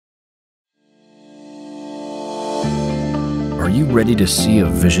Are you ready to see a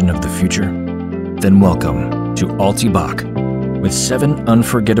vision of the future? Then welcome to Al-Tiba9, with 7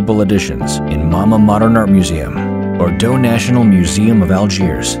 unforgettable editions in Mama Modern Art Museum, Bordeaux National Museum of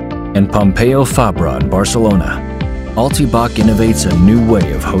Algiers, and Pompeu Fabra in Barcelona. Al-Tiba9 innovates a new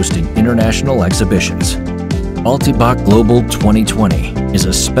way of hosting international exhibitions. Al-Tiba9 Global 2020 is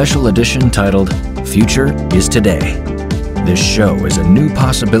a special edition titled Future is Today. This show is a new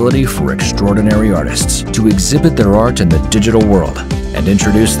possibility for extraordinary artists to exhibit their art in the digital world and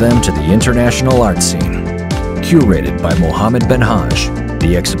introduce them to the international art scene. Curated by Mohammed Ben Haj,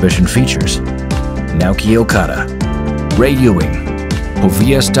 the exhibition features Naoki Okada, Ray Ewing,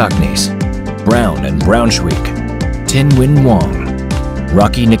 Hovias Dagnis, Brown and Braunschweig, Tin Win Wong,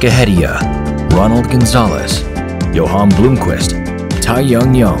 Rocky Nicahedia, Ronald Gonzalez, Johan Blomqvist, Tai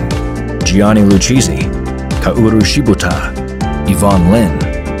Young Young, Gianni Lucchesi, Kaoru Shibuta, Yvonne Lin,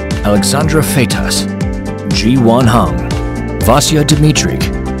 Alexandra Feitas, Ji Wan Hung, Vasya Dmitrik,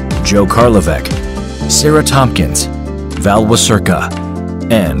 Joe Karlovic, Sarah Tompkins, Val Wasurka,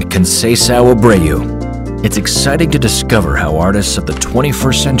 and Conceição Abreu. It's exciting to discover how artists of the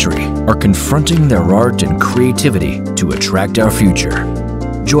 21st century are confronting their art and creativity to attract our future.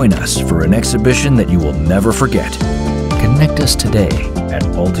 Join us for an exhibition that you will never forget. Connect us today at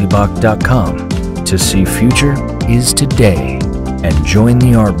altiba9.com to see Future is Today and join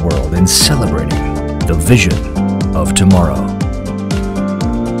the art world in celebrating the vision of tomorrow.